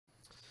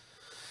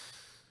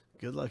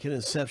Good luck in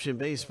Inception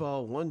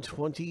Baseball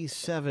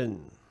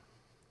 127.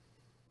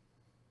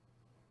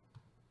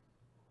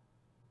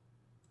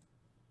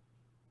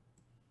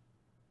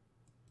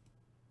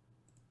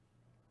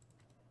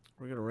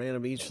 We're going to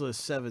random each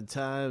list 7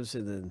 times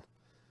and then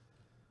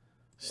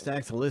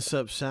stack the lists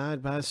up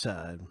side by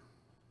side.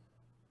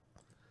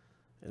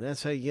 And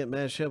that's how you get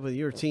matched up with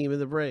your team in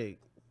the break.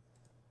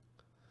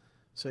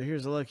 So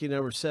here's the lucky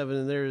number 7,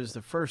 and there is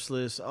the first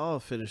list. All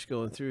finished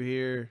going through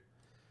here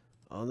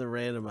on the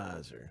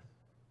randomizer.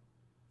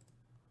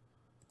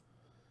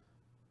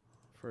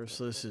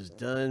 First list is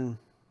done.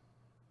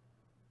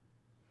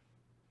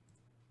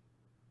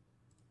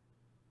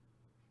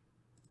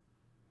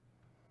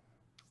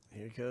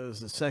 Here goes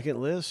the second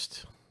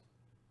list.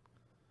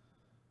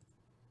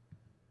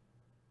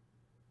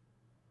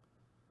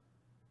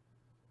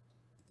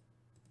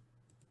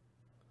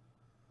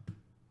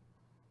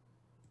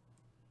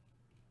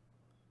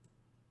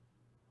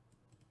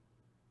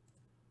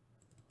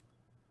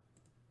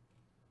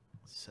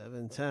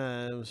 Seven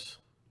times.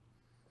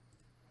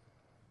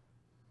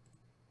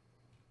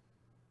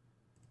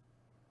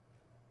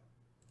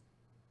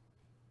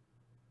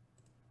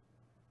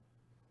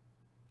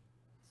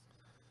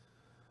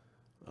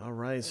 All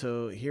right,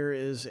 so here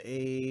is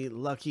a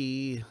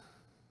lucky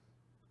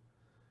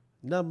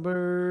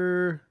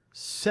number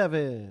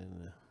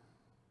 7.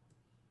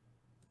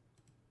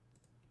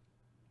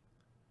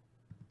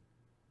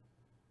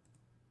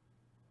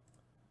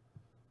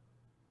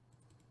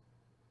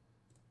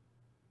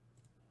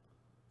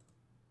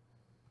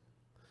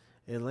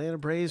 Atlanta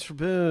Braves for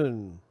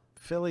Boone.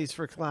 Phillies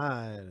for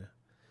Clyde.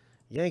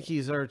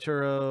 Yankees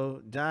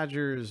Arturo.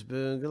 Dodgers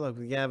Boone. Good luck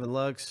with Gavin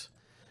Lux.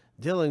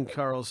 Dylan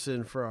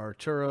Carlson for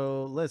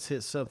Arturo. Let's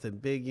hit something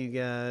big, you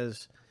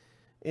guys.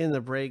 In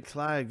the break,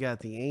 Clyde got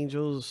the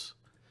Angels.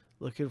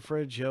 Looking for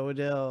a Joe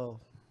Adell.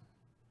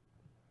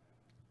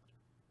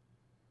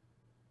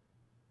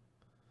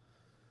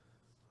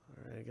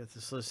 All right, I got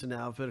this list in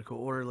alphabetical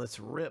order. Let's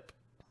rip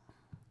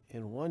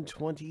in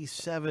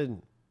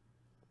 127.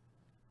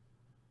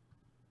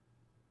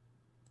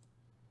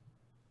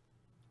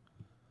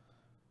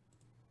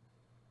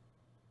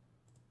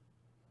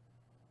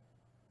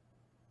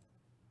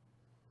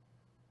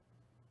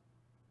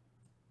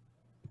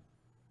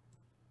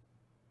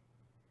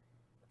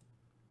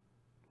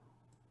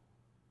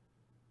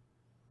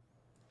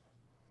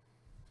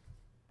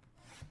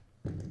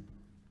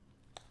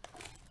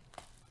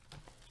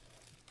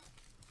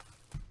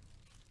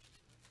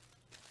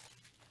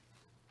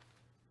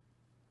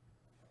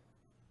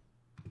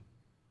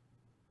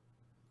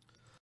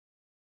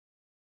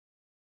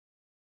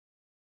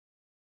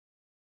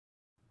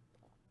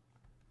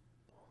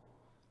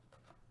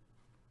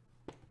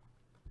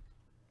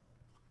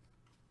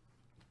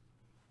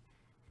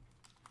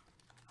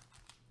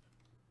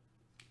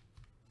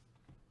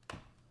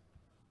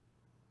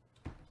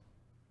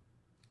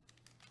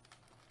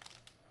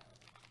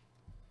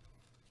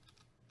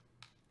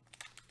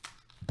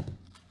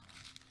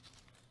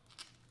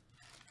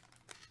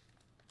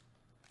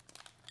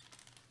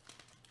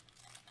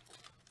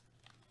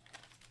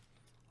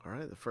 All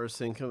right, the first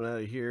thing coming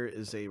out of here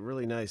is a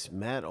really nice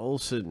Matt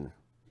Olson.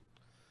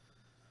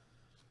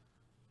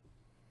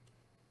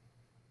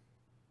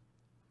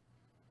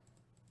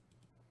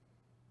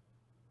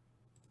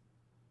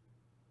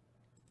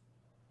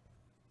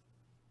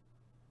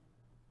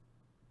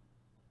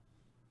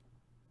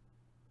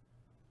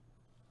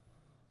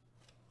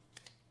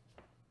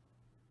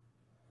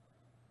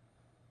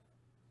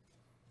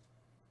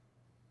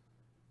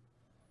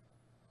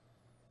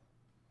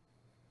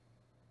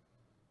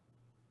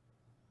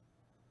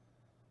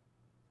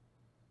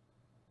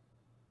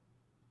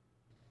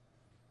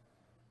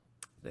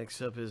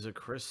 Next up is a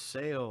Chris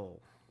Sale.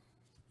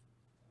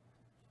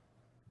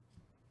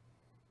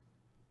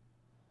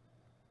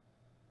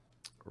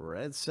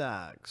 Red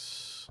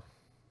Sox.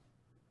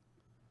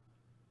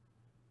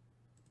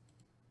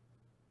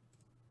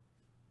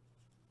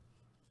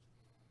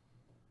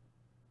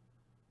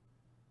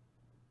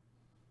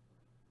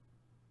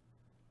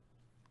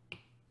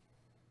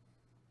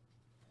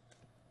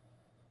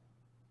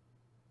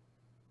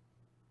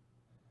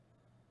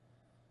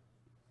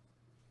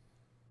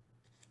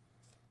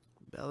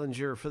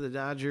 Bellinger for the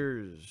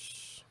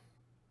Dodgers.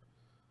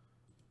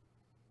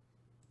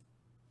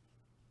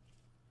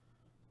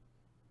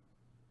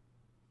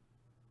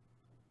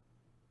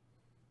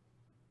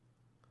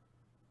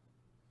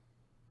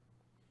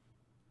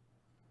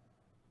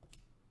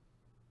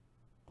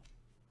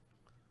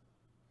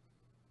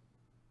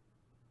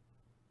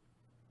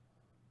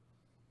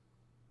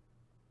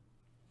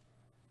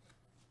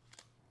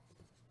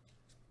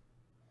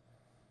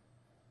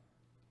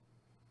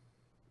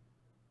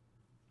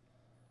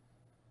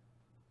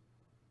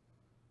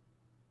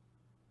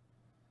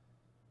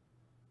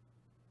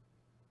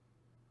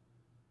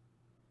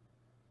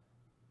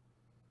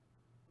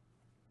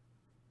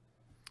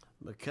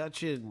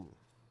 McCutcheon.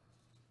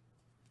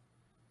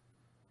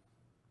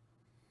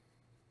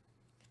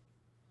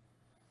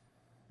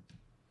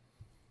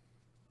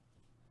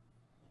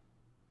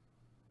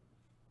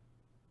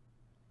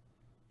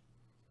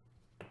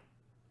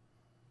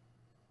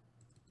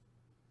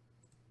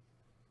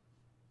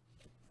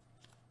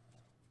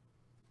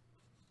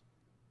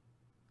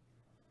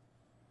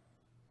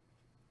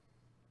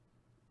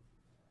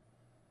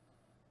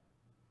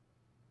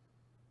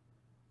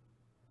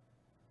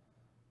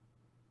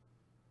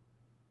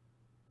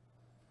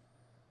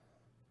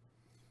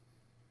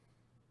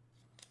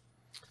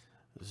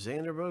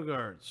 Xander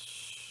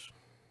Bogaerts.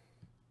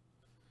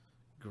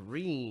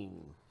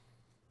 Green.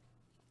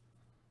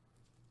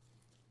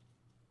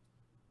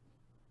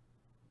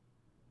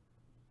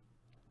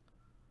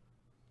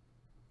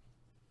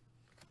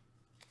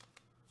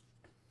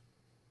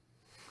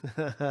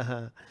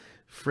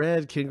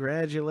 Fred,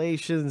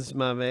 congratulations,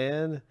 my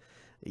man.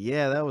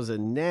 Yeah, that was a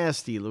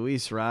nasty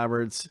Luis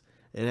Roberts.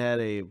 It had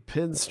a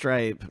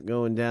pinstripe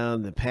going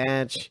down the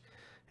patch,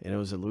 and it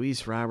was a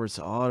Luis Roberts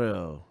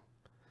auto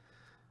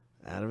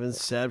out of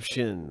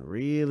Inception.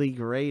 Really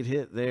great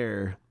hit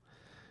there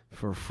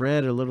for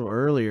Fred a little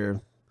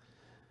earlier.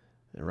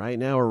 And right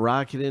now we're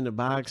rocking into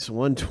box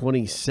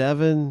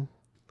 127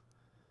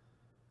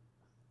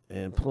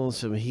 and pulling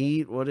some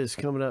heat. What is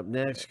coming up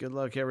next? Good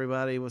luck,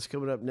 everybody. What's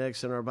coming up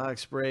next in our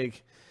box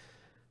break?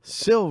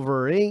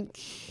 Silver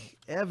ink,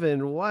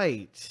 Evan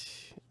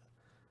White.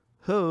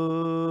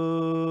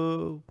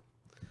 Ho!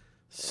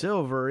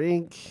 Silver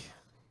ink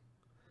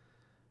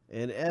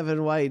and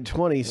Evan White,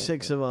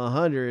 26 of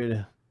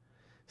 100.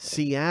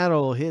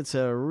 Seattle hits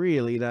a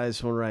really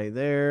nice one right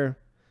there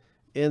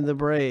in the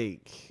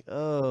break.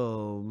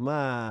 Oh,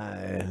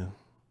 my.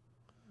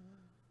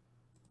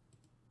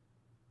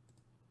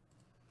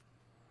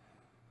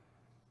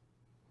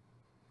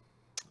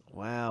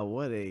 Wow,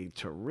 what a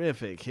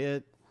terrific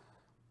hit.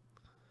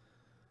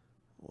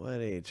 What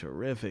a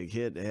terrific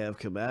hit to have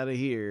come out of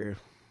here.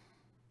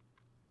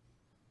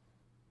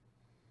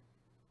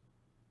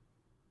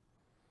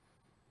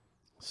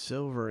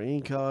 Silver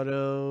ink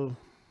auto.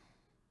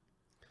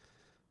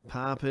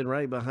 Popping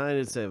right behind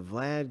it's a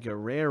Vlad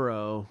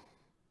Guerrero.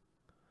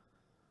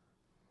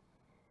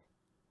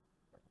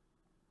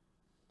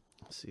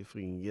 Let's see if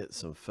we can get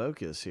some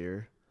focus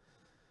here.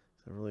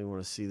 I really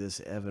want to see this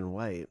Evan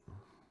White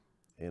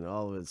in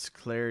all of its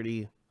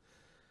clarity.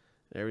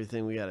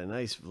 Everything. We got a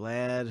nice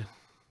Vlad.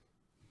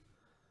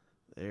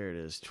 There it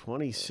is,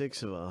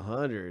 26 of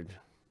 100.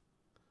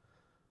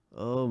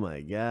 Oh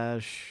my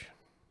gosh.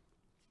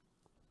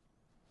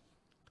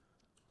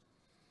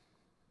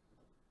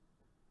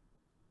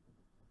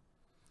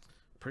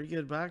 Pretty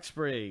good box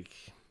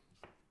break.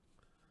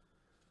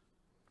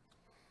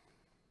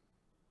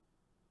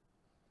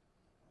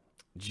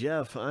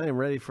 Jeff, I am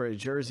ready for a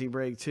jersey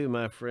break too,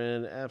 my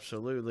friend.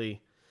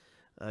 Absolutely.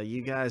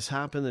 You guys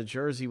hop in the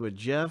jersey with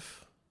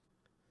Jeff.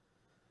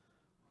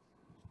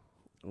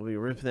 We'll be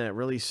ripping that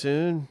really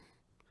soon.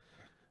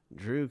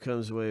 Drew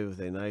comes away with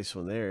a nice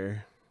one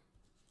there.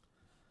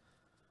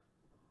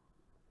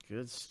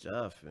 Good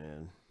stuff,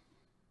 man.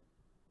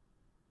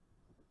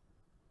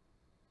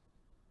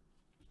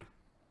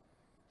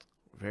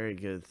 Very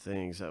good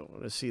things. I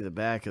want to see the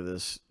back of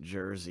this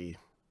jersey.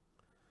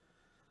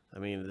 I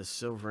mean, the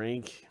silver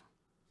ink.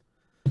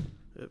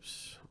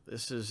 Oops.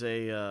 This is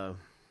a...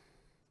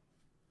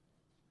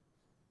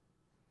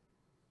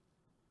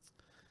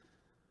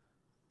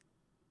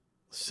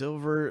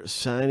 Silver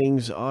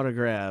signings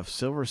autograph.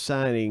 Silver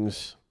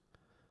signings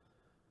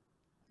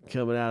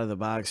coming out of the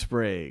box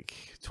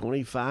break.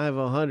 25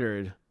 of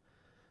 100.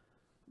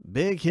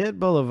 Big Hit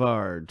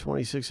Boulevard.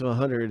 26 of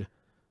 100.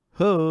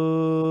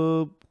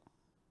 Hope.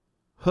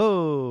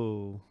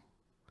 Ho.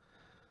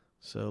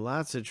 So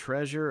lots of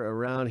treasure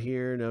around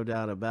here, no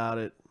doubt about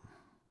it.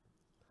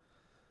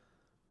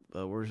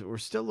 But we're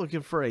still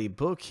looking for a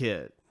book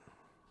hit.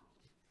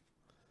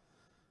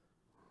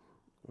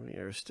 We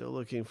are still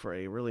looking for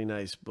a really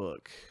nice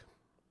book.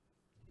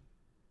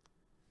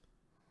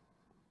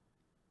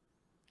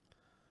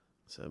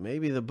 So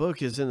maybe the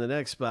book is in the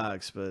next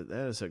box, but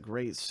that is a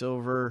great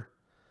silver.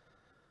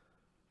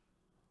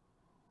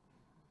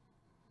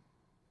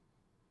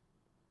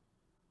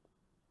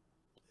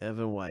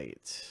 Evan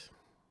White.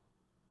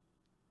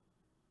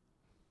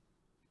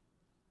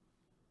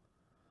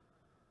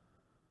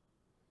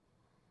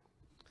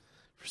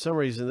 For some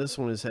reason, this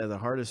one has had the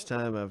hardest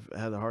time. I've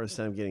had the hardest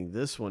time getting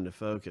this one to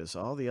focus.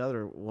 All the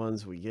other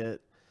ones we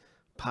get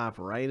pop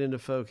right into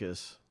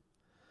focus.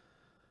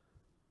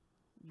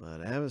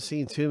 But I haven't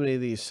seen too many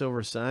of these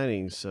silver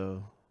signings,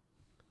 so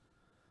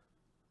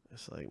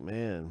it's like,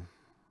 man,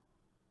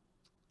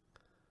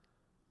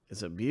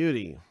 it's a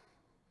beauty.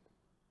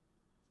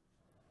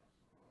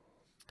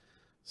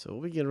 So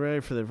we'll be getting ready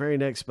for the very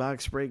next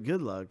box break.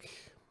 Good luck.